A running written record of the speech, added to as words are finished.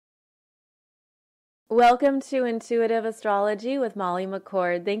Welcome to Intuitive Astrology with Molly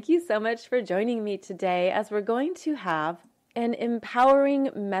McCord. Thank you so much for joining me today as we're going to have an empowering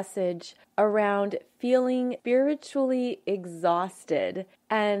message around feeling spiritually exhausted.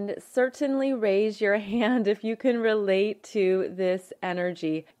 And certainly raise your hand if you can relate to this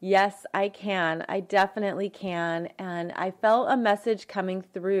energy. Yes, I can. I definitely can. And I felt a message coming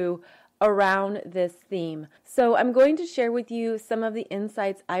through around this theme. So I'm going to share with you some of the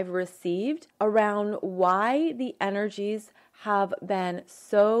insights I've received around why the energies have been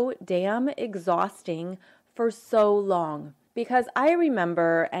so damn exhausting for so long. Because I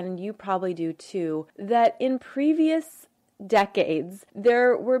remember, and you probably do too, that in previous decades,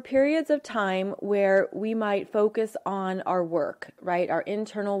 there were periods of time where we might focus on our work, right? Our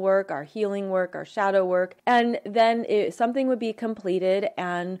internal work, our healing work, our shadow work. And then something would be completed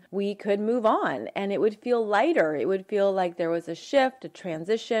and we could move on and it would feel lighter. It would feel like there was a shift, a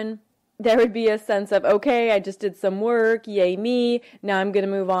transition. There would be a sense of, okay, I just did some work, yay me, now I'm going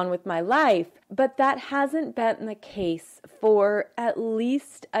to move on with my life. But that hasn't been the case for at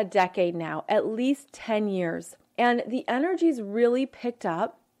least a decade now, at least 10 years. And the energies really picked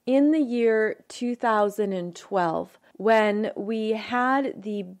up in the year 2012 when we had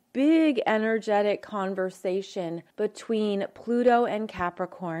the big energetic conversation between Pluto and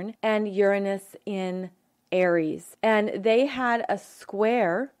Capricorn and Uranus in Aries. And they had a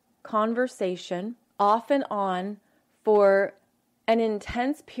square conversation off and on for an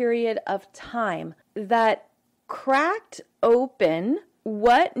intense period of time that cracked open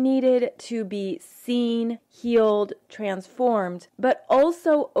what needed to be seen, healed, transformed, but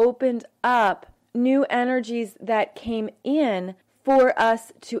also opened up new energies that came in for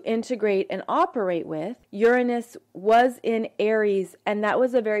us to integrate and operate with. Uranus was in Aries, and that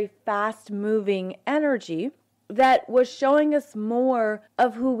was a very fast-moving energy that was showing us more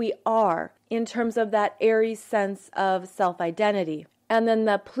of who we are in terms of that Aries sense of self-identity. And then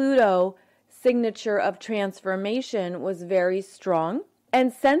the Pluto signature of transformation was very strong.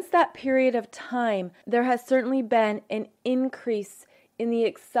 And since that period of time, there has certainly been an increase in the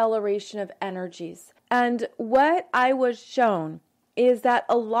acceleration of energies. And what I was shown is that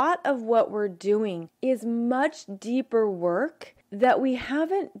a lot of what we're doing is much deeper work that we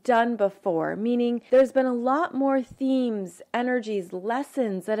haven't done before, meaning there's been a lot more themes, energies,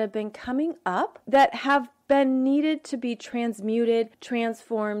 lessons that have been coming up that have been needed to be transmuted,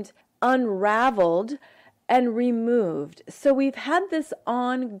 transformed, unraveled, and removed. So we've had this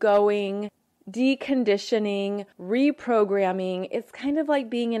ongoing deconditioning, reprogramming. It's kind of like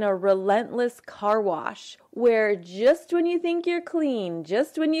being in a relentless car wash where just when you think you're clean,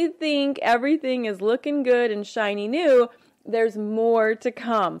 just when you think everything is looking good and shiny new, there's more to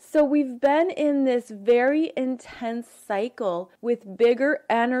come. So we've been in this very intense cycle with bigger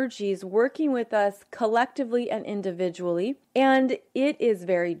energies working with us collectively and individually. And it is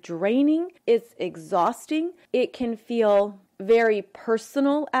very draining. It's exhausting. It can feel very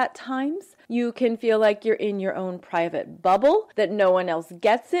personal at times. You can feel like you're in your own private bubble, that no one else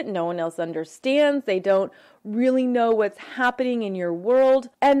gets it, no one else understands. They don't really know what's happening in your world.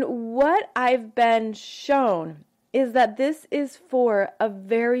 And what I've been shown is that this is for a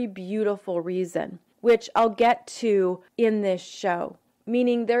very beautiful reason, which I'll get to in this show.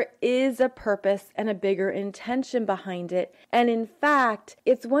 Meaning there is a purpose and a bigger intention behind it. And in fact,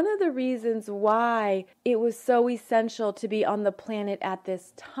 it's one of the reasons why it was so essential to be on the planet at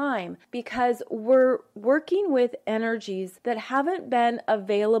this time, because we're working with energies that haven't been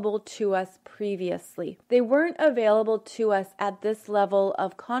available to us previously. They weren't available to us at this level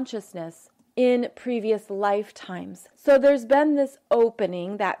of consciousness in previous lifetimes. So there's been this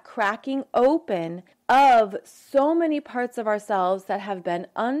opening, that cracking open of so many parts of ourselves that have been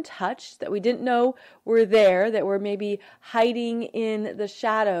untouched, that we didn't know were there, that were maybe hiding in the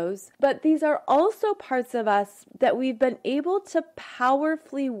shadows. But these are also parts of us that we've been able to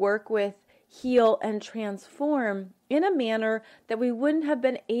powerfully work with, heal, and transform in a manner that we wouldn't have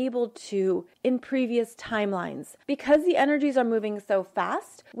been able to in previous timelines. Because the energies are moving so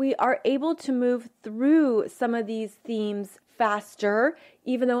fast, we are able to move through some of these themes faster,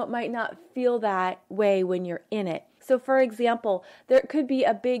 even though it might not feel that way when you're in it. So for example, there could be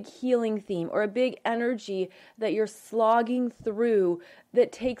a big healing theme or a big energy that you're slogging through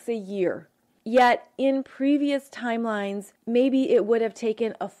that takes a year. Yet in previous timelines, maybe it would have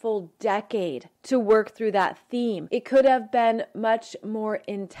taken a full decade to work through that theme. It could have been much more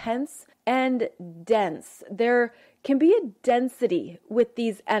intense and dense. There can be a density with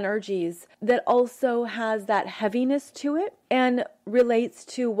these energies that also has that heaviness to it and relates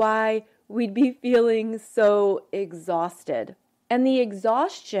to why we'd be feeling so exhausted. And the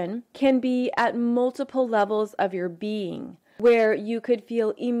exhaustion can be at multiple levels of your being, where you could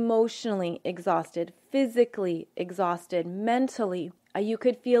feel emotionally exhausted, physically exhausted, mentally. You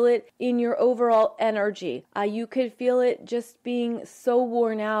could feel it in your overall energy. You could feel it just being so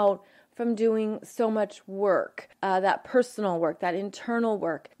worn out from doing so much work, that personal work, that internal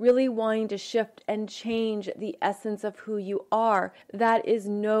work, really wanting to shift and change the essence of who you are. That is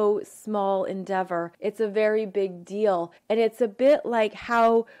no small endeavor. It's a very big deal. And it's a bit like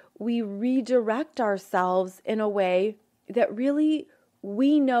how we redirect ourselves in a way that really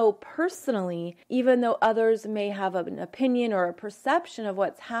we know personally, even though others may have an opinion or a perception of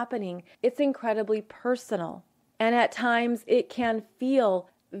what's happening, it's incredibly personal. And at times it can feel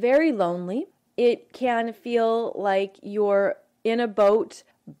very lonely. It can feel like you're in a boat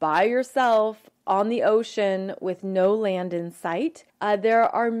by yourself on the ocean with no land in sight. There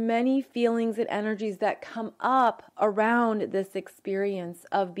are many feelings and energies that come up around this experience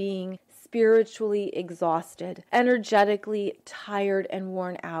of being spiritually exhausted, energetically tired and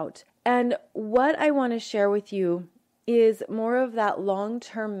worn out. And what I want to share with you is more of that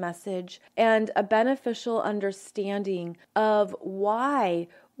long-term message and a beneficial understanding of why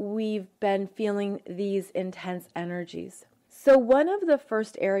we've been feeling these intense energies. So one of the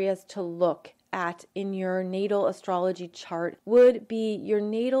first areas to look at in your natal astrology chart would be your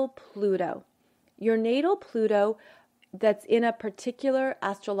natal Pluto. Your natal Pluto that's in a particular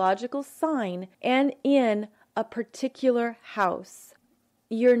astrological sign and in a particular house.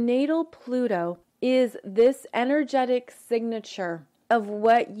 Your natal Pluto is this energetic signature of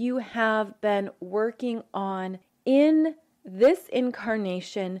what you have been working on in this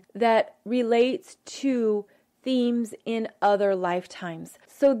incarnation that relates to themes in other lifetimes.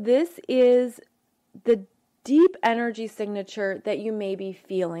 So this is the deep energy signature that you may be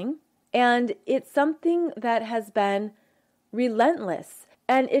feeling, and it's something that has been relentless.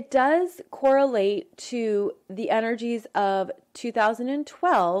 And it does correlate to the energies of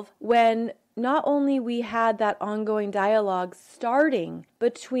 2012 when not only we had that ongoing dialogue starting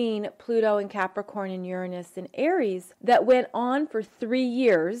between Pluto and Capricorn and Uranus and Aries that went on for 3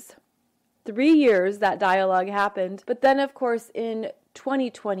 years. 3 years that dialogue happened. But then, of course, in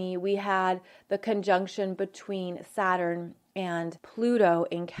 2020, we had the conjunction between Saturn and Pluto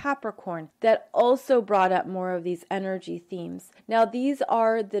in Capricorn that also brought up more of these energy themes. Now, these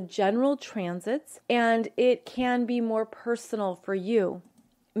are the general transits, and it can be more personal for you.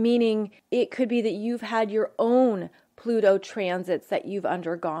 Meaning it could be that you've had your own Pluto transits that you've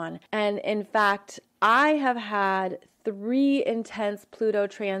undergone. And in fact, I have had 3 intense Pluto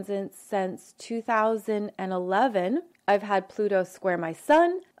transits since 2011. I've had Pluto square my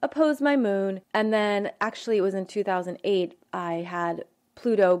sun, oppose my moon, and then actually it was in 2008, I had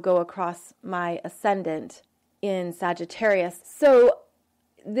Pluto go across my ascendant in Sagittarius. So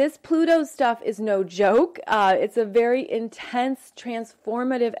this Pluto stuff is no joke. It's a very intense,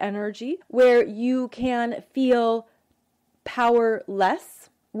 transformative energy where you can feel powerless,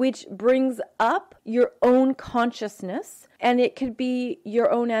 which brings up your own consciousness. And it could be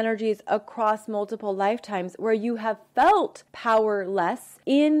your own energies across multiple lifetimes where you have felt powerless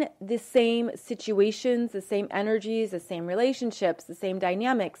in the same situations, the same energies, the same relationships, the same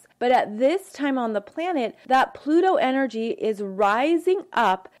dynamics. But at this time on the planet, that Pluto energy is rising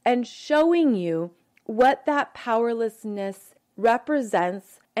up and showing you what that powerlessness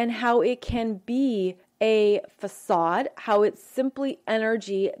represents and how it can be a facade, how it's simply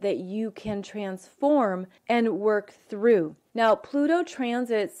energy that you can transform and work through. Now, Pluto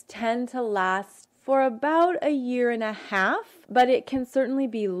transits tend to last for about 1.5 years, but it can certainly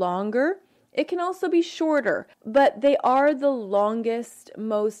be longer. It can also be shorter, but they are the longest,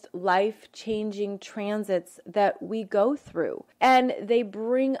 most life-changing transits that we go through. And they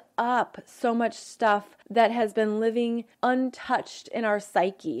bring up so much stuff that has been living untouched in our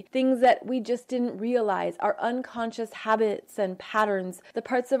psyche, things that we just didn't realize, our unconscious habits and patterns, the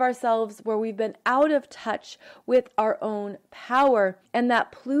parts of ourselves where we've been out of touch with our own power. And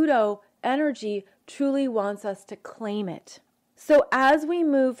that Pluto energy truly wants us to claim it. So as we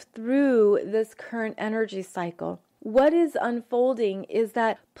move through this current energy cycle, what is unfolding is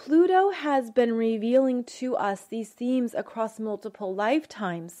that Pluto has been revealing to us these themes across multiple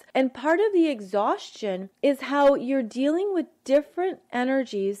lifetimes. And part of the exhaustion is how you're dealing with different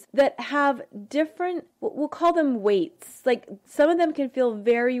energies that have different, we'll call them weights. Like some of them can feel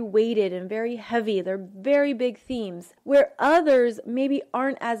very weighted and very heavy. They're very big themes, where others maybe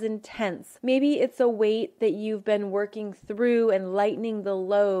aren't as intense. Maybe it's a weight that you've been working through and lightening the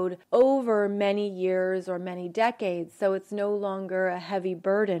load over many years or many decades, so it's no longer a heavy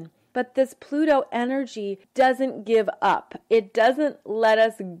burden. But this Pluto energy doesn't give up. It doesn't let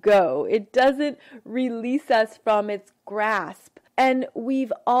us go. It doesn't release us from its grasp. And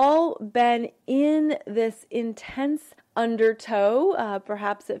we've all been in this intense undertow,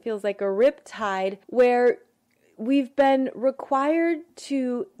 perhaps it feels like a riptide, where we've been required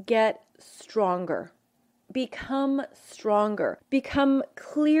to get stronger, become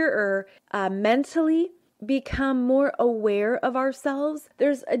clearer mentally, become more aware of ourselves.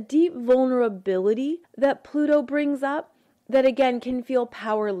 There's a deep vulnerability that Pluto brings up that again can feel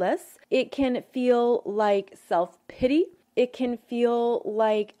powerless. It can feel like self-pity. It can feel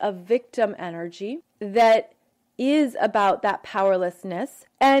like a victim energy that is about that powerlessness.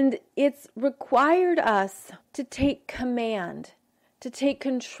 And it's required us to take command, to take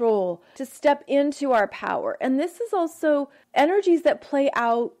control, to step into our power. And this is also energies that play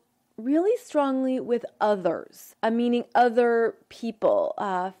out really strongly with others, meaning other people,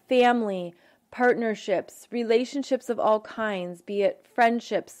 family, partnerships, relationships of all kinds, be it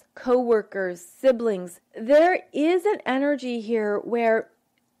friendships, co-workers, siblings. There is an energy here where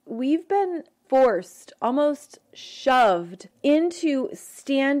we've been forced, almost shoved into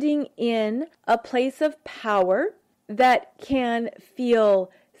standing in a place of power that can feel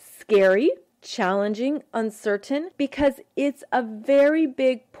scary, challenging, uncertain, because it's a very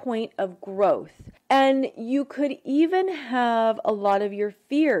big point of growth. And you could even have a lot of your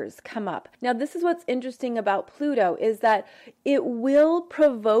fears come up. Now, this is what's interesting about Pluto, is that it will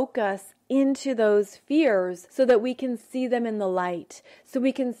provoke us into those fears so that we can see them in the light, so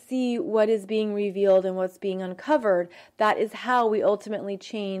we can see what is being revealed and what's being uncovered. That is how we ultimately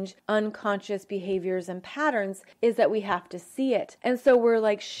change unconscious behaviors and patterns, is that we have to see it. And so we're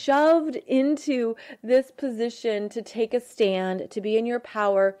like shoved into this position to take a stand, to be in your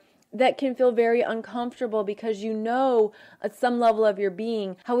power, that can feel very uncomfortable because you know at some level of your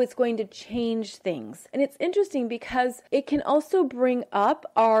being how it's going to change things. And it's interesting because it can also bring up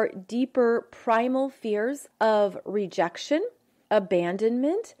our deeper primal fears of rejection,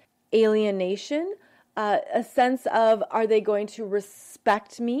 abandonment, alienation, a sense of, are they going to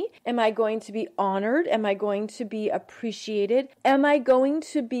respect me? Am I going to be honored? Am I going to be appreciated? Am I going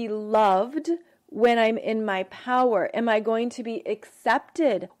to be loved when I'm in my power? Am I going to be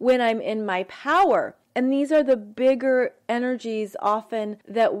accepted when I'm in my power? And these are the bigger energies often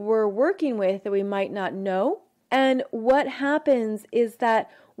that we're working with that we might not know. And what happens is that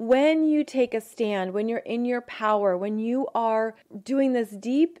when you take a stand, when you're in your power, when you are doing this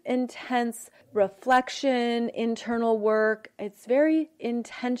deep, intense reflection, internal work, it's very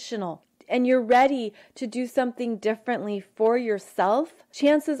intentional, and you're ready to do something differently for yourself,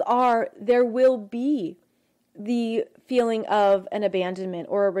 chances are there will be the feeling of an abandonment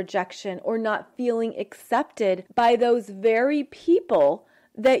or a rejection or not feeling accepted by those very people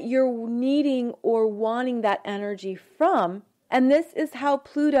that you're needing or wanting that energy from. And this is how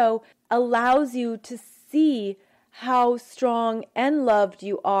Pluto allows you to see how strong and loved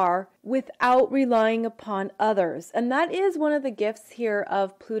you are without relying upon others. And that is one of the gifts here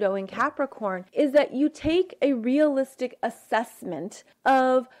of Pluto in Capricorn, is that you take a realistic assessment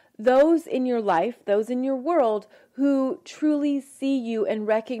of those in your life, those in your world who truly see you and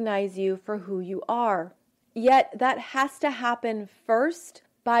recognize you for who you are. Yet that has to happen first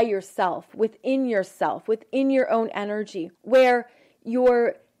by yourself, within your own energy, where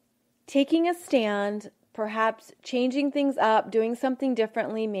you're taking a stand, perhaps changing things up, doing something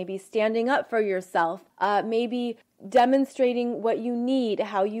differently, maybe standing up for yourself, maybe demonstrating what you need,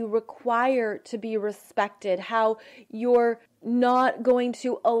 how you require to be respected, how you're not going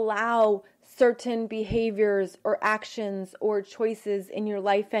to allow certain behaviors or actions or choices in your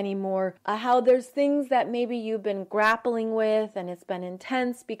life anymore, how there's things that maybe you've been grappling with and it's been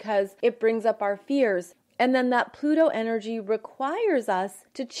intense because it brings up our fears. And then that Pluto energy requires us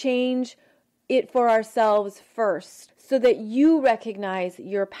to change it for ourselves first, so that you recognize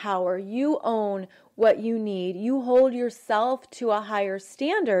your power, you own what you need, you hold yourself to a higher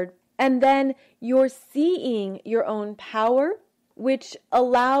standard, and then you're seeing your own power, which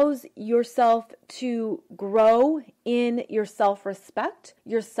allows yourself to grow in your self-respect,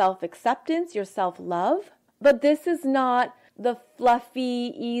 your self-acceptance, your self-love. But this is not the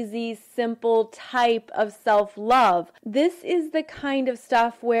fluffy, easy, simple type of self-love. This is the kind of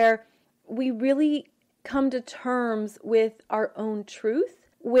stuff where we really come to terms with our own truth,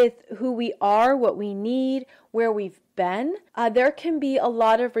 with who we are, what we need, where we've been. There can be a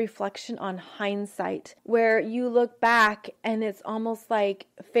lot of reflection on hindsight, where you look back and it's almost like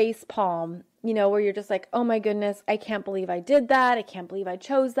facepalm where you're just like, oh my goodness, I can't believe I did that. I can't believe I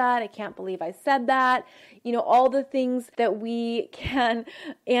chose that. I can't believe I said that. All the things that we can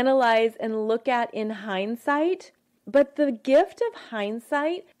analyze and look at in hindsight. But the gift of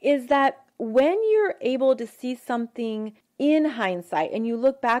hindsight is that when you're able to see something in hindsight and you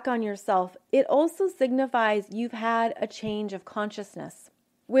look back on yourself, it also signifies you've had a change of consciousness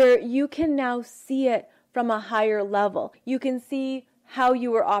where you can now see it from a higher level. You can see how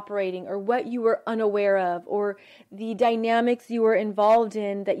you were operating or what you were unaware of or the dynamics you were involved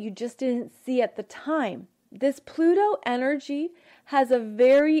in that you just didn't see at the time. This Pluto energy has a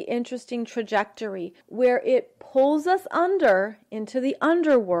very interesting trajectory where it pulls us under into the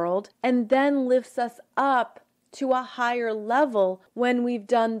underworld and then lifts us up to a higher level when we've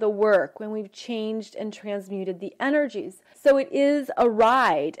done the work, when we've changed and transmuted the energies. So it is a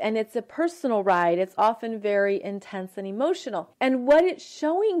ride, and it's a personal ride. It's often very intense and emotional. And what it's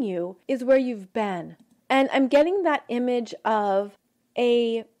showing you is where you've been. And I'm getting that image of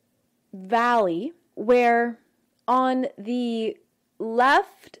a valley where on the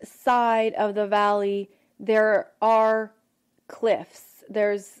left side of the valley, there are cliffs.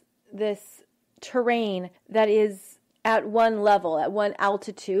 There's this terrain that is at one level, at one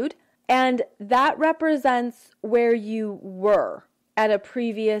altitude, and that represents where you were at a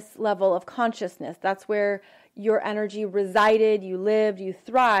previous level of consciousness. That's where your energy resided, you lived, you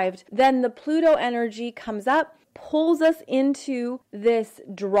thrived. Then the Pluto energy comes up, pulls us into this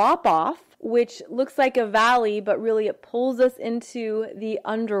drop-off, which looks like a valley, but really it pulls us into the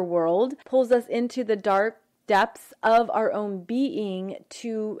underworld, pulls us into the dark depths of our own being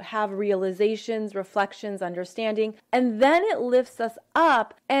to have realizations, reflections, understanding, and then it lifts us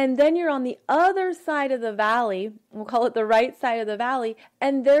up, and then you're on the other side of the valley, we'll call it the right side of the valley,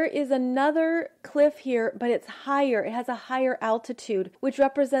 and there is another cliff here, but it's higher, it has a higher altitude, which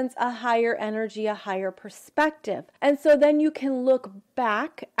represents a higher energy, a higher perspective. And so then you can look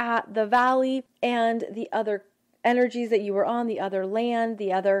back at the valley and the other energies that you were on, the other land,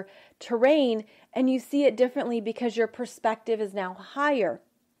 the other terrain, and you see it differently because your perspective is now higher.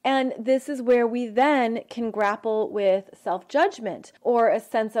 And this is where we then can grapple with self-judgment or a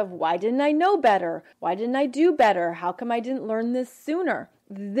sense of, why didn't I know better? Why didn't I do better? How come I didn't learn this sooner?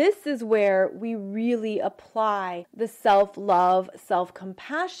 This is where we really apply the self-love,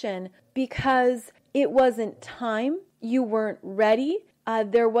 self-compassion, because it wasn't time, you weren't ready,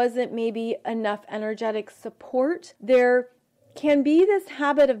 there wasn't maybe enough energetic support. There can be this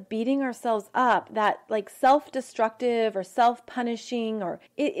habit of beating ourselves up, that like self-destructive or self-punishing, or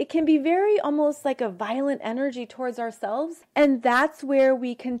it can be very almost like a violent energy towards ourselves. And that's where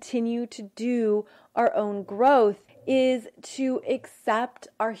we continue to do our own growth, is to accept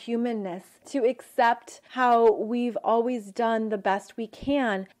our humanness, to accept how we've always done the best we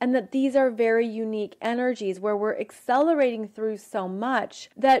can, and that these are very unique energies where we're accelerating through so much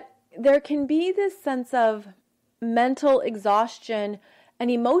that there can be this sense of mental exhaustion and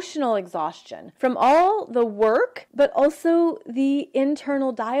emotional exhaustion from all the work, but also the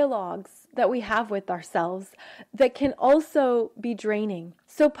internal dialogues that we have with ourselves that can also be draining.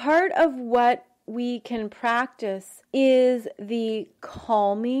 So part of what we can practice is the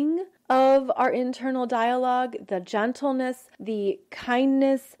calming of our internal dialogue, the gentleness, the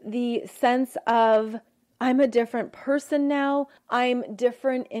kindness, the sense of, I'm a different person now, I'm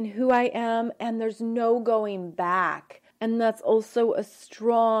different in who I am, and there's no going back. And that's also a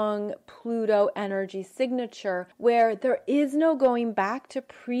strong Pluto energy signature where there is no going back to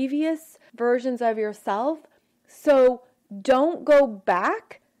previous versions of yourself. So don't go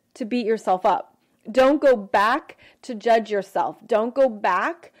back to beat yourself up. Don't go back to judge yourself. Don't go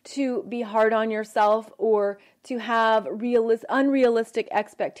back to be hard on yourself or to have unrealistic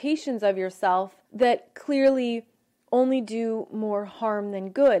expectations of yourself that clearly only do more harm than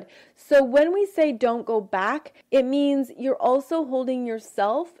good. So when we say don't go back, it means you're also holding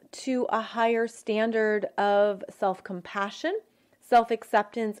yourself to a higher standard of self-compassion,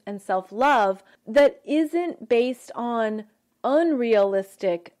 self-acceptance, and self-love that isn't based on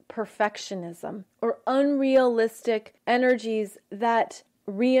unrealistic perfectionism or unrealistic energies that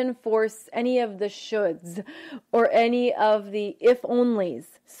reinforce any of the shoulds or any of the if-onlys.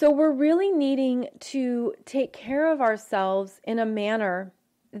 So we're really needing to take care of ourselves in a manner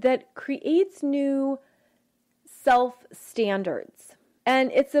that creates new self-standards.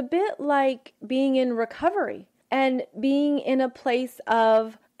 And it's a bit like being in recovery and being in a place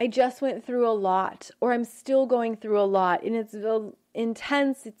of, I just went through a lot, or I'm still going through a lot, and it's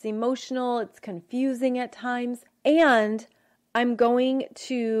intense, it's emotional, it's confusing at times, and I'm going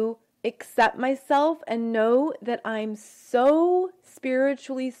to accept myself and know that I'm so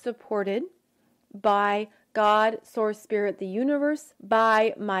spiritually supported by God, Source, Spirit, the universe,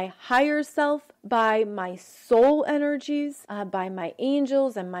 by my higher self, by my soul energies, by my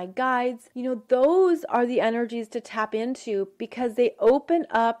angels and my guides. Those are the energies to tap into because they open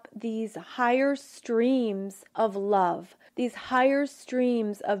up these higher streams of love, these higher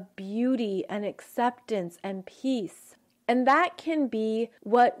streams of beauty and acceptance and peace. And that can be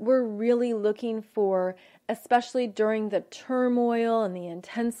what we're really looking for, especially during the turmoil and the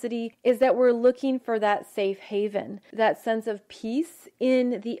intensity, is that we're looking for that safe haven, that sense of peace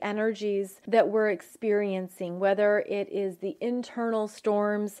in the energies that we're experiencing, whether it is the internal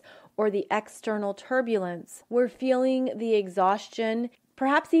storms or the external turbulence. We're feeling the exhaustion,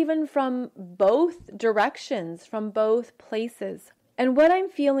 perhaps even from both directions, from both places. And what I'm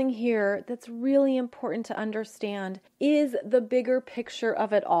feeling here that's really important to understand is the bigger picture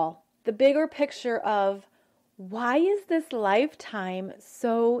of it all. The bigger picture of why is this lifetime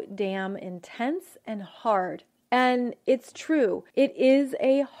so damn intense and hard? And it's true. It is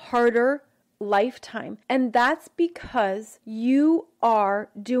a harder lifetime. And that's because you are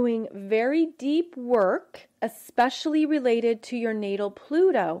doing very deep work, especially related to your natal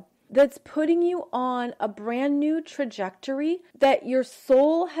Pluto, that's putting you on a brand new trajectory that your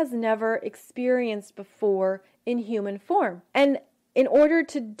soul has never experienced before in human form. And in order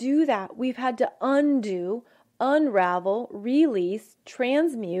to do that, we've had to undo, unravel, release,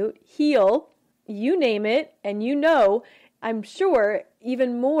 transmute, heal, you name it, and I'm sure,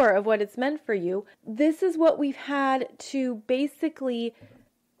 even more of what it's meant for you. This is what we've had to basically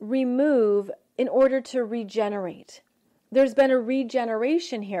remove in order to regenerate. There's been a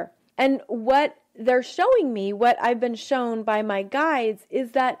regeneration here. And what they're showing me, what I've been shown by my guides,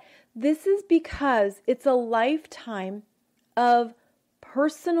 is that this is because it's a lifetime of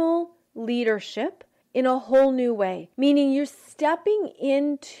personal leadership in a whole new way. Meaning you're stepping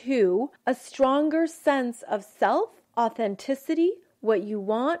into a stronger sense of self, authenticity, what you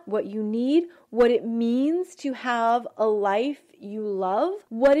want, what you need, what it means to have a life you love,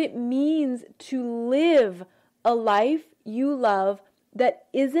 what it means to live a life you love that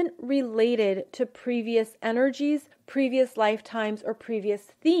isn't related to previous energies, previous lifetimes, or previous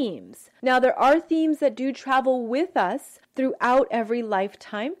themes. Now, there are themes that do travel with us throughout every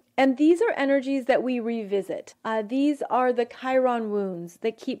lifetime, and these are energies that we revisit. These are the Chiron wounds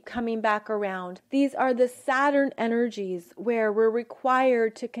that keep coming back around. These are the Saturn energies where we're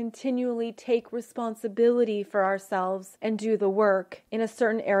required to continually take responsibility for ourselves and do the work in a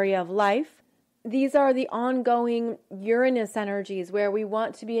certain area of life. These are the ongoing Uranus energies where we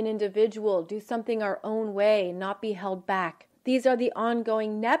want to be an individual, do something our own way, not be held back. These are the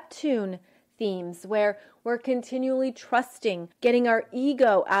ongoing Neptune themes where we're continually trusting, getting our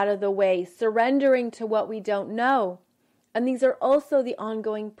ego out of the way, surrendering to what we don't know. And these are also the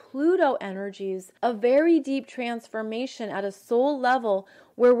ongoing Pluto energies of very deep transformation at a soul level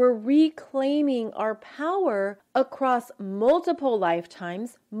where we're reclaiming our power across multiple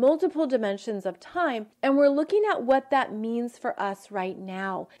lifetimes, multiple dimensions of time, and we're looking at what that means for us right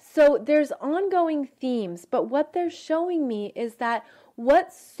now. So there's ongoing themes, but what they're showing me is that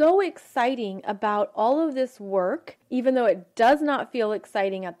what's so exciting about all of this work, even though it does not feel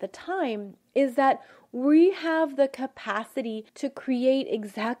exciting at the time, is that we have the capacity to create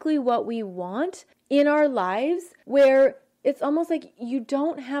exactly what we want in our lives, where it's almost like you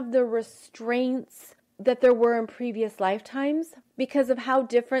don't have the restraints that there were in previous lifetimes because of how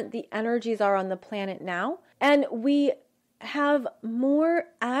different the energies are on the planet now. And we have more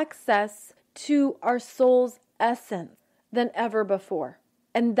access to our soul's essence than ever before.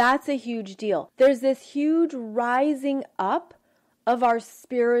 And that's a huge deal. There's this huge rising up of our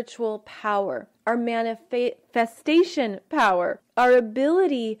spiritual power, our manifestation power, our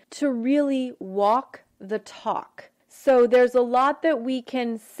ability to really walk the talk. So there's a lot that we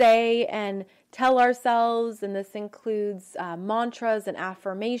can say and tell ourselves, and this includes mantras and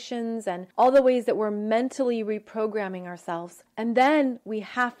affirmations and all the ways that we're mentally reprogramming ourselves. And then we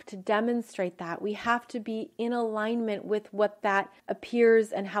have to demonstrate that. We have to be in alignment with what that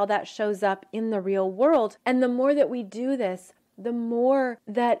appears and how that shows up in the real world. And the more that we do this, the more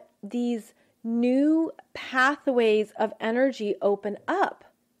that these new pathways of energy open up.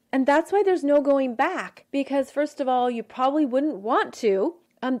 And that's why there's no going back, because first of all, you probably wouldn't want to.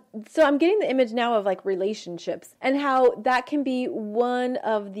 So I'm getting the image now of like relationships and how that can be one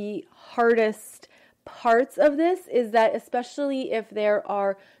of the hardest parts of this, is that especially if there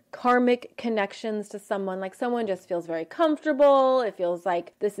are karmic connections to someone, like someone just feels very comfortable, it feels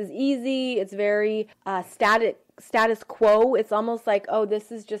like this is easy, it's very status quo, it's almost like, oh,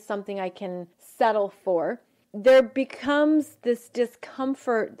 this is just something I can settle for. there becomes this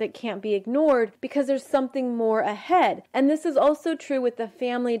discomfort that can't be ignored because there's something more ahead. And this is also true with the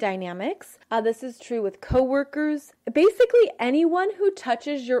family dynamics. This is true with coworkers. Basically, anyone who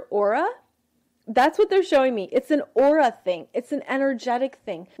touches your aura, that's what they're showing me. It's an aura thing. It's an energetic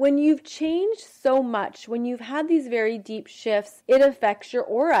thing. When you've changed so much, when you've had these very deep shifts, it affects your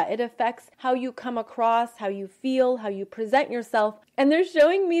aura. It affects how you come across, how you feel, how you present yourself. And they're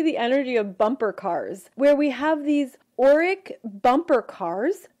showing me the energy of bumper cars, where we have these auric bumper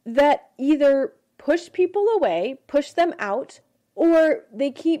cars that either push people away, push them out, or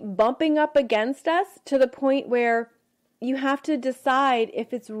they keep bumping up against us to the point where you have to decide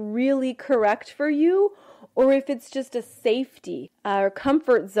if it's really correct for you or if it's just a safety or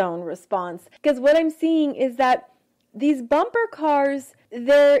comfort zone response. Because what I'm seeing is that these bumper cars,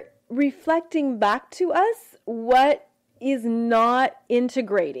 they're reflecting back to us what is not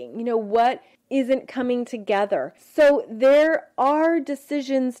integrating, what isn't coming together. So there are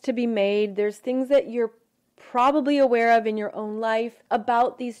decisions to be made. There's things that you're probably aware of in your own life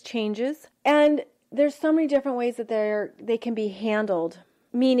about these changes. And there's so many different ways that they can be handled.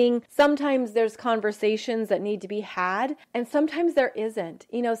 Meaning sometimes there's conversations that need to be had and sometimes there isn't.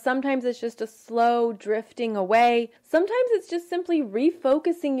 Sometimes it's just a slow drifting away. Sometimes it's just simply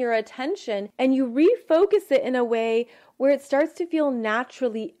refocusing your attention, and you refocus it in a way where it starts to feel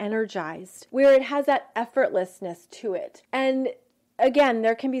naturally energized, where it has that effortlessness to it. And again,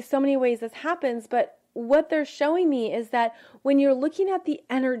 there can be so many ways this happens, but what they're showing me is that when you're looking at the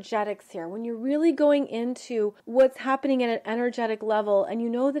energetics here, when you're really going into what's happening at an energetic level, and you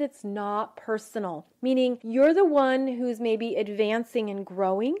know that it's not personal, meaning you're the one who's maybe advancing and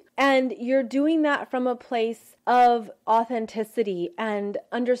growing, and you're doing that from a place of authenticity and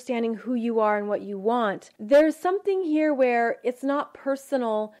understanding who you are and what you want. There's something here where it's not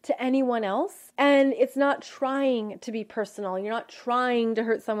personal to anyone else, and it's not trying to be personal. You're not trying to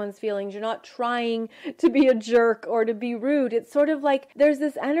hurt someone's feelings. You're not trying to be a jerk or to be rude. It's sort of like there's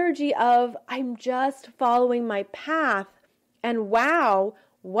this energy of, I'm just following my path, and wow,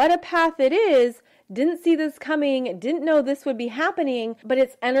 what a path it is. Didn't see this coming, didn't know this would be happening, but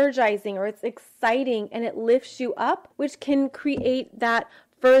it's energizing or it's exciting and it lifts you up, which can create that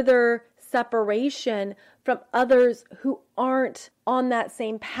further separation from others who aren't on that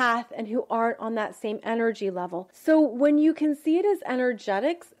same path and who aren't on that same energy level. So when you can see it as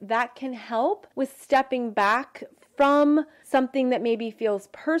energetics, that can help with stepping back from something that maybe feels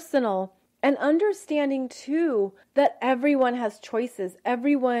personal. And understanding too that everyone has choices.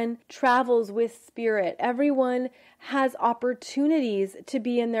 Everyone travels with spirit. Everyone has opportunities to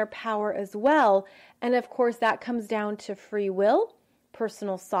be in their power as well. And of course, that comes down to free will,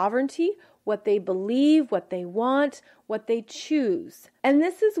 personal sovereignty, what they believe, what they want, what they choose. And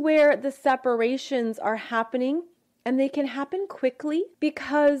this is where the separations are happening, and they can happen quickly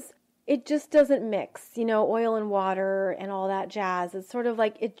because it just doesn't mix, oil and water and all that jazz. It's sort of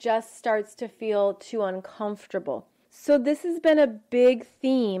like it just starts to feel too uncomfortable. So this has been a big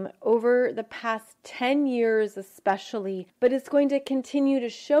theme over the past 10 years especially, but it's going to continue to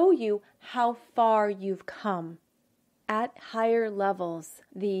show you how far you've come. At higher levels,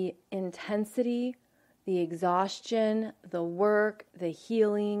 the intensity, the exhaustion, the work, the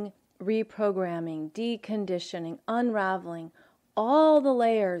healing, reprogramming, deconditioning, unraveling, all the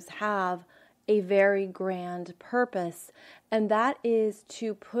layers have a very grand purpose, and that is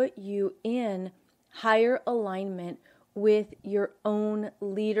to put you in higher alignment with your own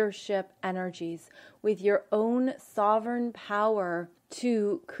leadership energies, with your own sovereign power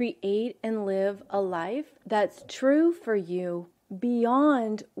to create and live a life that's true for you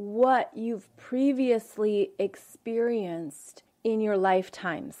beyond what you've previously experienced in your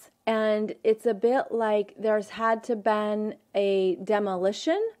lifetimes. And it's a bit like there's had to been a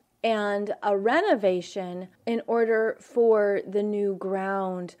demolition and a renovation in order for the new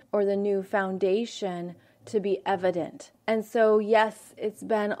ground or the new foundation to be evident. And so, yes, it's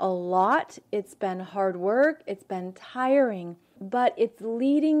been a lot. It's been hard work. It's been tiring, but it's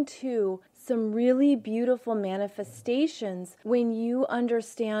leading to some really beautiful manifestations when you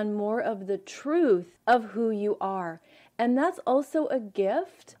understand more of the truth of who you are. And that's also a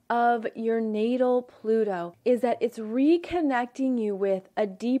gift of your natal Pluto, is that it's reconnecting you with a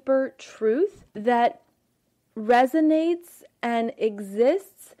deeper truth that resonates and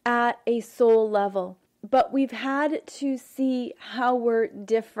exists at a soul level. But we've had to see how we're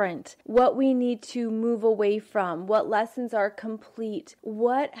different, what we need to move away from, what lessons are complete,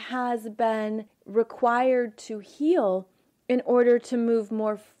 what has been required to heal in order to move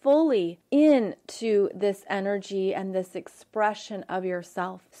more fully into this energy and this expression of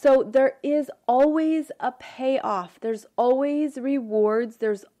yourself. So there is always a payoff. There's always rewards.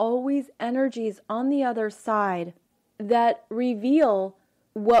 There's always energies on the other side that reveal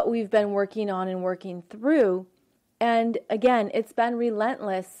what we've been working on and working through. And again, it's been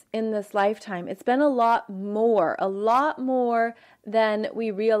relentless in this lifetime. It's been a lot more than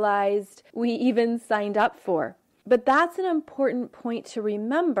we realized we even signed up for. But that's an important point to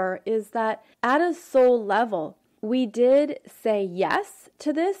remember, is that at a soul level, we did say yes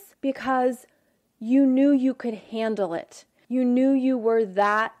to this because you knew you could handle it. You knew you were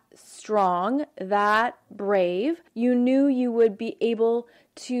that strong, that brave. You knew you would be able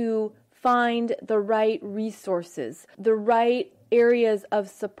to find the right resources, the right areas of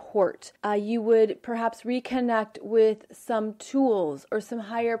support. You would perhaps reconnect with some tools or some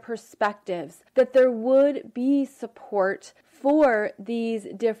higher perspectives, that there would be support for these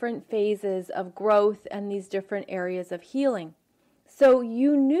different phases of growth and these different areas of healing. So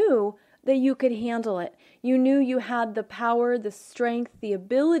you knew that you could handle it. You knew you had the power, the strength, the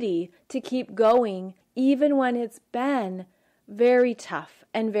ability to keep going, even when it's been very tough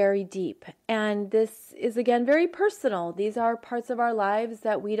and very deep. And this is, again, very personal. These are parts of our lives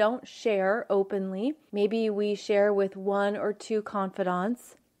that we don't share openly. Maybe we share with one or two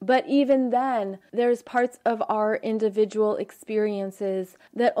confidants. But even then, there's parts of our individual experiences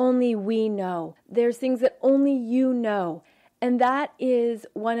that only we know. There's things that only you know. And that is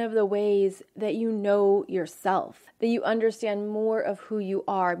one of the ways that you know yourself, that you understand more of who you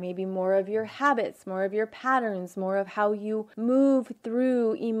are, maybe more of your habits, more of your patterns, more of how you move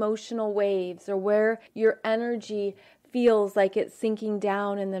through emotional waves, or where your energy feels like it's sinking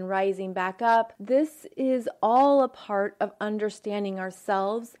down and then rising back up. This is all a part of understanding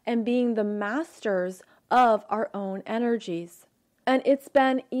ourselves and being the masters of our own energies. And it's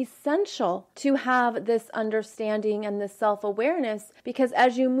been essential to have this understanding and this self-awareness, because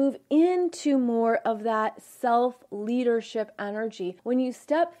as you move into more of that self-leadership energy, when you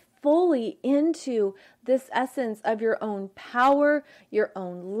step fully into this essence of your own power, your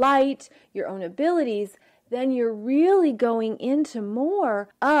own light, your own abilities, then you're really going into more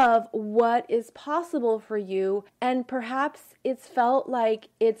of what is possible for you. And perhaps it's felt like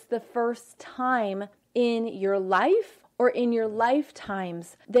it's the first time in your life or in your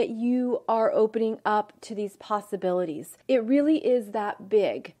lifetimes that you are opening up to these possibilities. It really is that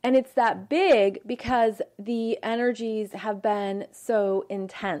big. And it's that big because the energies have been so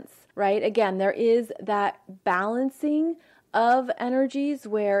intense, right? Again, there is that balancing of energies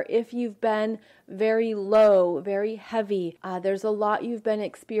where if you've been very low, very heavy, there's a lot you've been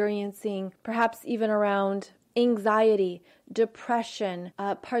experiencing, perhaps even around anxiety, depression,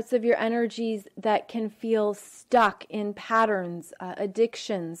 parts of your energies that can feel stuck in patterns,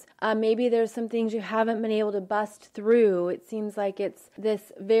 addictions. Maybe there's some things you haven't been able to bust through. It seems like it's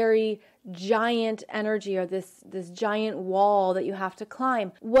this very giant energy, or this giant wall that you have to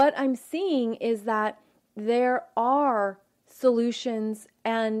climb. What I'm seeing is that there are solutions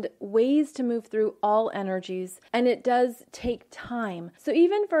and ways to move through all energies, and it does take time. So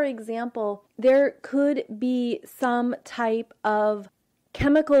even, for example, there could be some type of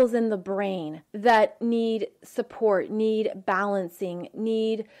chemicals in the brain that need support, need balancing,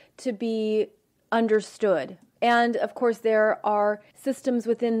 need to be understood. And of course, there are systems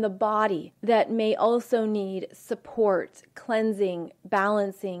within the body that may also need support, cleansing,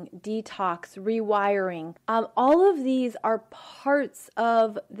 balancing, detox, rewiring. All of these are parts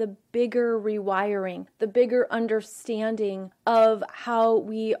of the bigger rewiring, the bigger understanding of how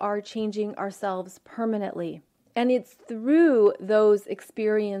we are changing ourselves permanently. And it's through those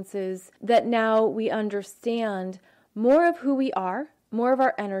experiences that now we understand more of who we are, more of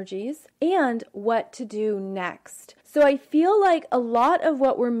our energies, and what to do next. So I feel like a lot of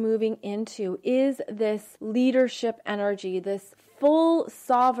what we're moving into is this leadership energy, this full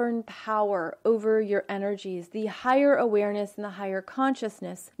sovereign power over your energies, the higher awareness and the higher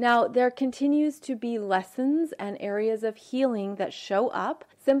consciousness. Now, there continues to be lessons and areas of healing that show up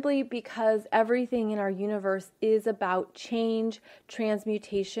simply because everything in our universe is about change,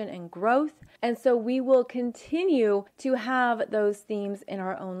 transmutation, and growth. And so we will continue to have those themes in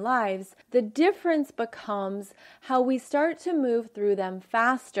our own lives. The difference becomes how we start to move through them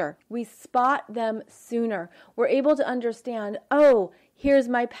faster. We spot them sooner. We're able to understand, oh, here's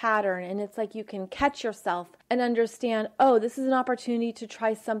my pattern. And it's like you can catch yourself and understand, oh, this is an opportunity to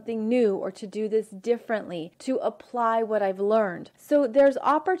try something new or to do this differently, to apply what I've learned. So there's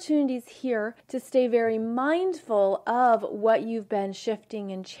opportunities here to stay very mindful of what you've been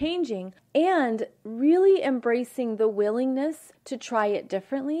shifting and changing, and really embracing the willingness to try it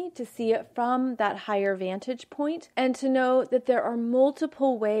differently, to see it from that higher vantage point, and to know that there are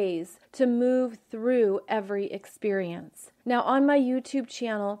multiple ways to move through every experience. Now, on my YouTube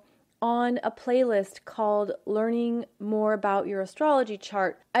channel, on a playlist called Learning More About Your Astrology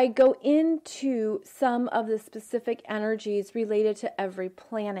Chart, I go into some of the specific energies related to every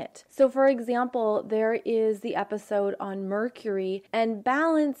planet. So for example, there is the episode on Mercury and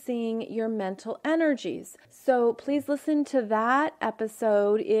balancing your mental energies. So please listen to that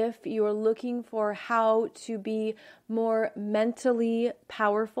episode if you're looking for how to be more mentally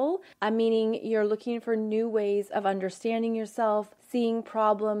powerful, meaning you're looking for new ways of understanding yourself, seeing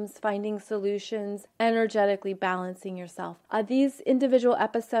problems, finding solutions, energetically balancing yourself. These individual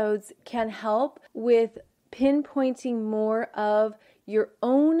episodes can help with pinpointing more of your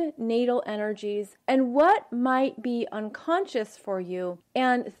own natal energies and what might be unconscious for you.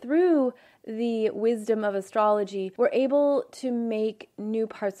 And through the wisdom of astrology, we're able to make new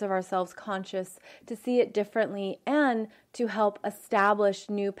parts of ourselves conscious, to see it differently, and to help establish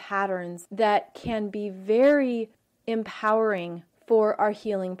new patterns that can be very empowering for our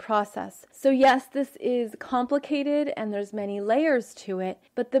healing process. So yes, this is complicated and there's many layers to it,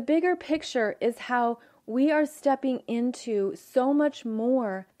 but the bigger picture is how we are stepping into so much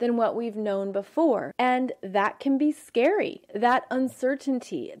more than what we've known before. And that can be scary, that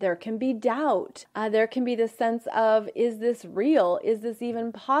uncertainty. There can be doubt. There can be the sense of, is this real? Is this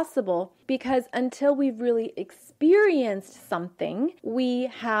even possible? Because until we've really experienced something, we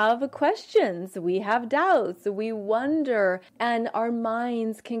have questions, we have doubts, we wonder, and our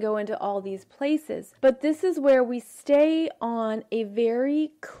minds can go into all these places. But this is where we stay on a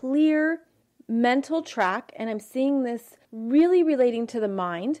very clear mental track, and I'm seeing this really relating to the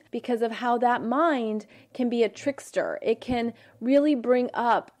mind because of how that mind can be a trickster. It can really bring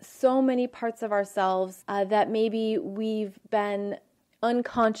up so many parts of ourselves that maybe we've been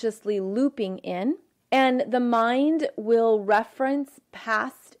unconsciously looping in, and the mind will reference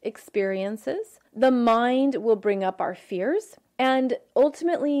past experiences. The mind will bring up our fears. And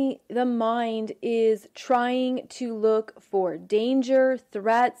ultimately, the mind is trying to look for danger,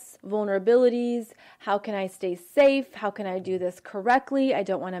 threats, vulnerabilities. How can I stay safe? How can I do this correctly? I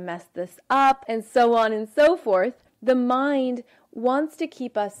don't want to mess this up, and so on and so forth. The mind wants to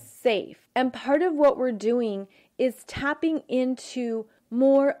keep us safe. And part of what we're doing is tapping into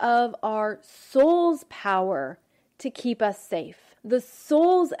more of our soul's power to keep us safe. The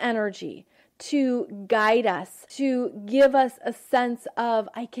soul's energy to guide us, to give us a sense of,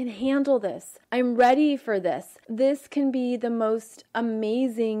 I can handle this. I'm ready for this. This can be the most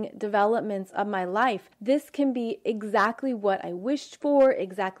amazing developments of my life. This can be exactly what I wished for,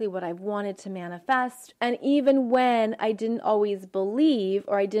 exactly what I've wanted to manifest. And even when I didn't always believe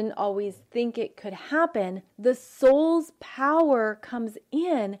or I didn't always think it could happen, the soul's power comes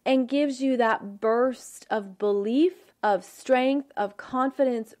in and gives you that burst of belief, of strength, of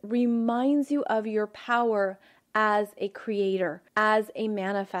confidence, reminds you of your power as a creator, as a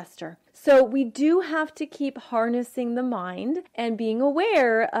manifester. So we do have to keep harnessing the mind and being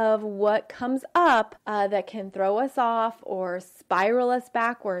aware of what comes up that can throw us off or spiral us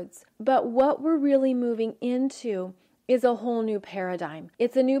backwards. But what we're really moving into is a whole new paradigm.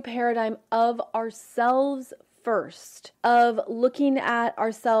 It's a new paradigm of ourselves first, of looking at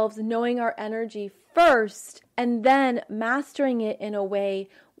ourselves, knowing our energy first, and then mastering it in a way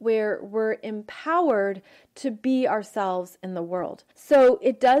where we're empowered to be ourselves in the world. So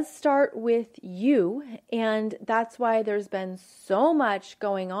it does start with you, and that's why there's been so much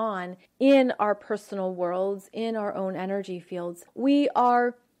going on in our personal worlds, in our own energy fields. We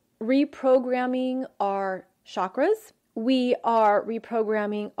are reprogramming our chakras. We are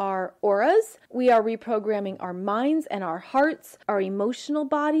reprogramming our auras. We are reprogramming our minds and our hearts, our emotional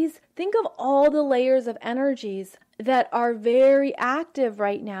bodies. Think of all the layers of energies that are very active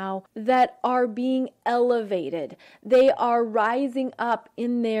right now, that are being elevated. They are rising up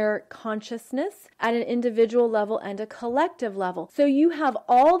in their consciousness at an individual level and a collective level. So you have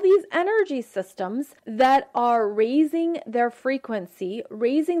all these energy systems that are raising their frequency,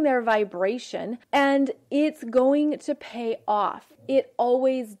 raising their vibration, and it's going to pay off. It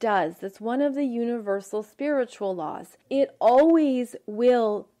always does. That's one of the universal spiritual laws. It always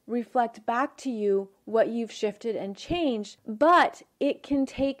will reflect back to you what you've shifted and changed, but it can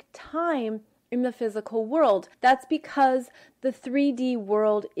take time in the physical world. That's because the 3D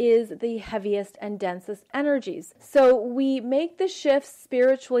world is the heaviest and densest energies. So we make the shifts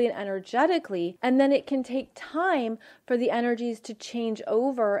spiritually and energetically, and then it can take time for the energies to change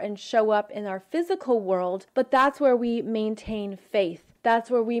over and show up in our physical world. But that's where we maintain faith. That's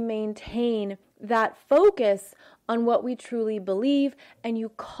where we maintain that focus on what we truly believe, and you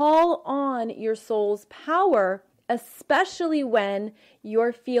call on your soul's power, especially when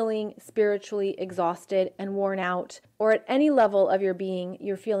you're feeling spiritually exhausted and worn out, or at any level of your being,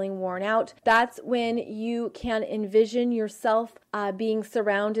 you're feeling worn out. That's when you can envision yourself being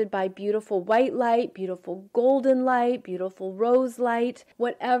surrounded by beautiful white light, beautiful golden light, beautiful rose light,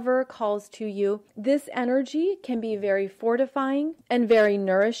 whatever calls to you. This energy can be very fortifying and very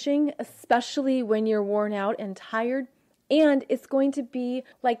nourishing, especially when you're worn out and tired. And it's going to be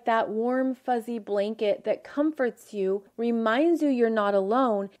like that warm, fuzzy blanket that comforts you, reminds you you're not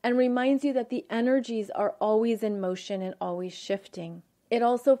alone, and reminds you that the energies are always in motion and always shifting. It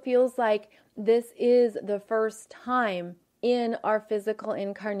also feels like this is the first time in our physical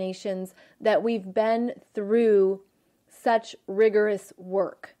incarnations that we've been through such rigorous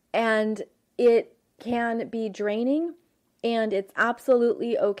work. And it can be draining, and it's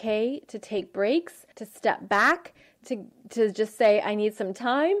absolutely okay to take breaks, to step back, to just say, I need some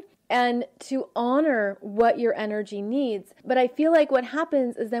time, and to honor what your energy needs. But I feel like what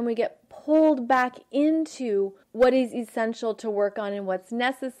happens is then we get pulled back into what is essential to work on and what's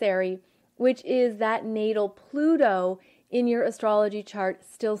necessary, which is that natal Pluto in your astrology chart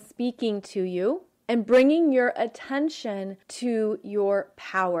still speaking to you, and bringing your attention to your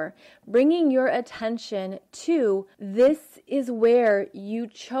power, bringing your attention to this is where you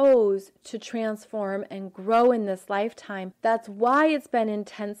chose to transform and grow in this lifetime. That's why it's been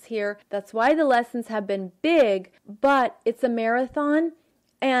intense here. That's why the lessons have been big, but it's a marathon,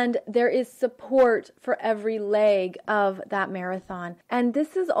 and there is support for every leg of that marathon. And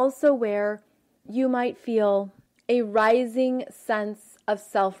this is also where you might feel a rising sense of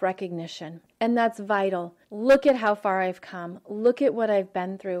self-recognition. And that's vital. Look at how far I've come. Look at what I've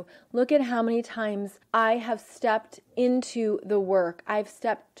been through. Look at how many times I have stepped into the work. I've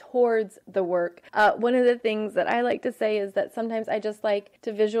stepped towards the work. One of the things that I like to say is that sometimes I just like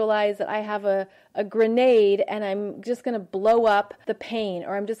to visualize that I have a grenade and I'm just going to blow up the pain,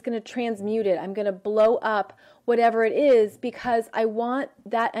 or I'm just going to transmute it. I'm going to blow up whatever it is, because I want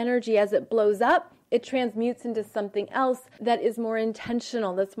that energy, as it blows up, it transmutes into something else that is more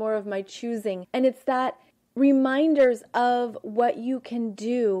intentional, that's more of my choosing. And it's that reminders of what you can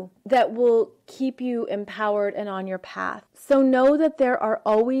do that will keep you empowered and on your path. So know that there are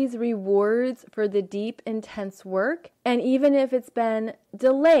always rewards for the deep, intense work. And even if it's been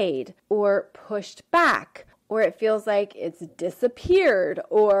delayed or pushed back, or it feels like it's disappeared,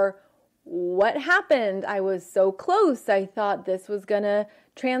 or what happened? I was so close. I thought this was going to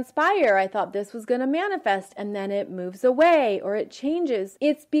transpire. I thought this was going to manifest, and then it moves away or it changes.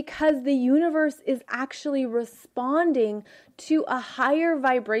 It's because the universe is actually responding to a higher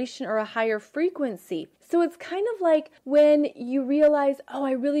vibration or a higher frequency. So it's kind of like when you realize, oh,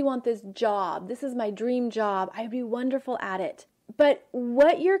 I really want this job. This is my dream job. I'd be wonderful at it. But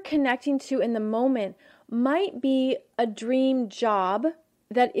what you're connecting to in the moment might be a dream job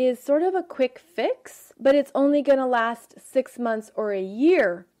that is sort of a quick fix, but it's only going to last 6 months or a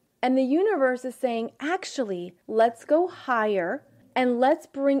year. And the universe is saying, actually, let's go higher and let's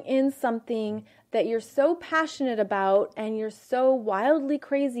bring in something that you're so passionate about and you're so wildly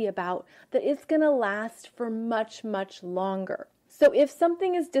crazy about that it's going to last for much, much longer. So if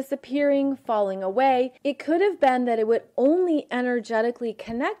something is disappearing, falling away, it could have been that it would only energetically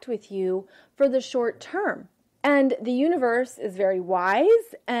connect with you for the short term. And the universe is very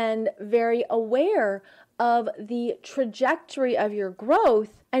wise and very aware of the trajectory of your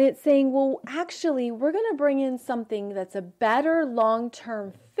growth. And it's saying, well, actually, we're going to bring in something that's a better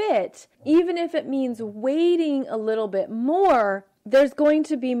long-term fit. Even if it means waiting a little bit more, there's going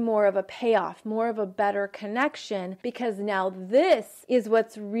to be more of a payoff, more of a better connection, because now this is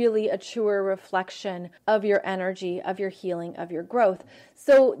what's really a truer reflection of your energy, of your healing, of your growth.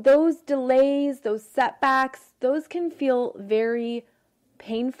 So those delays, those setbacks, those can feel very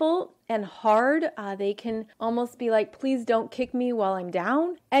painful and hard. They can almost be like, please don't kick me while I'm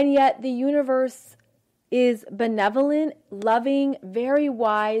down. And yet the universe is benevolent, loving, very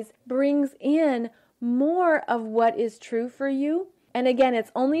wise, brings in more of what is true for you. And again,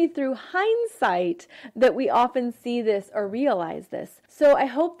 it's only through hindsight that we often see this or realize this. So I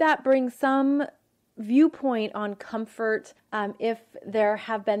hope that brings some viewpoint on comfort, if there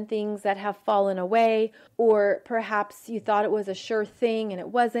have been things that have fallen away, or perhaps you thought it was a sure thing and it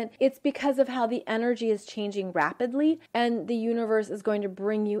wasn't, it's because of how the energy is changing rapidly, and the universe is going to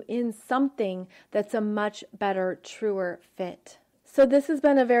bring you in something that's a much better, truer fit. So this has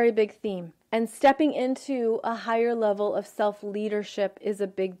been a very big theme. And stepping into a higher level of self-leadership is a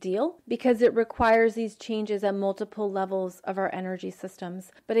big deal because it requires these changes at multiple levels of our energy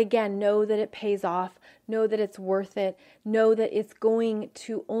systems. But again, know that it pays off. Know that it's worth it. Know that it's going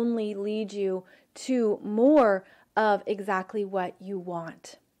to only lead you to more of exactly what you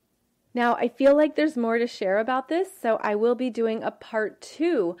want. Now, I feel like there's more to share about this, so I will be doing a part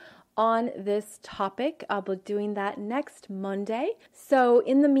 2 on this topic. I'll be doing that next Monday. So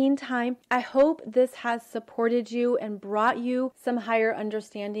in the meantime, I hope this has supported you and brought you some higher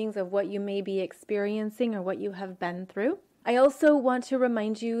understandings of what you may be experiencing or what you have been through. I also want to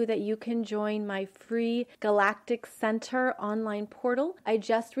remind you that you can join my free Galactic Center online portal. I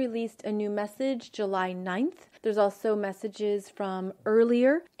just released a new message July 9th. There's also messages from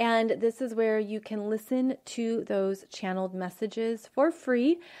earlier, and this is where you can listen to those channeled messages for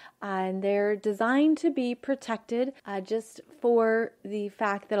free. And they're designed to be protected just for the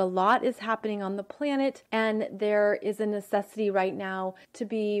fact that a lot is happening on the planet, and there is a necessity right now to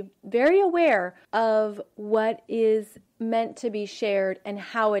be very aware of what is meant to be shared and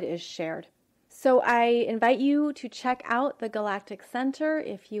how it is shared. So I invite you to check out the Galactic Center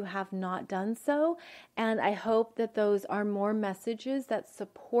if you have not done so, and I hope that those are more messages that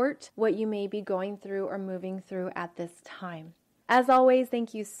support what you may be going through or moving through at this time. As always,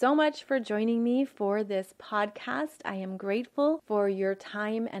 thank you so much for joining me for this podcast. I am grateful for your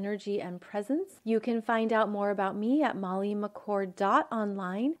time, energy, and presence. You can find out more about me at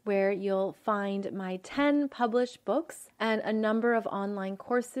mollymccord.online, where you'll find my 10 published books and a number of online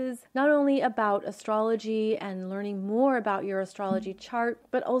courses, not only about astrology and learning more about your astrology chart,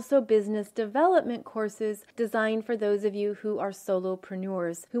 but also business development courses designed for those of you who are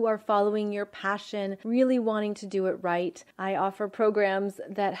solopreneurs, who are following your passion, really wanting to do it right. I offer programs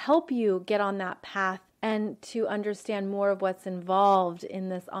that help you get on that path and to understand more of what's involved in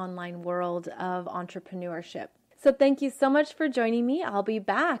this online world of entrepreneurship. So thank you so much for joining me. I'll be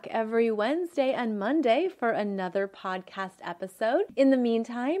back every Wednesday and Monday for another podcast episode. In the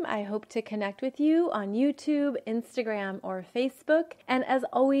meantime, I hope to connect with you on YouTube, Instagram, or Facebook. And as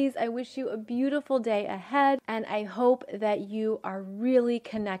always, I wish you a beautiful day ahead, and I hope that you are really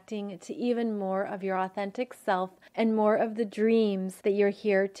connecting to even more of your authentic self and more of the dreams that you're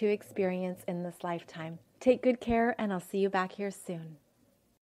here to experience in this lifetime. Take good care, and I'll see you back here soon.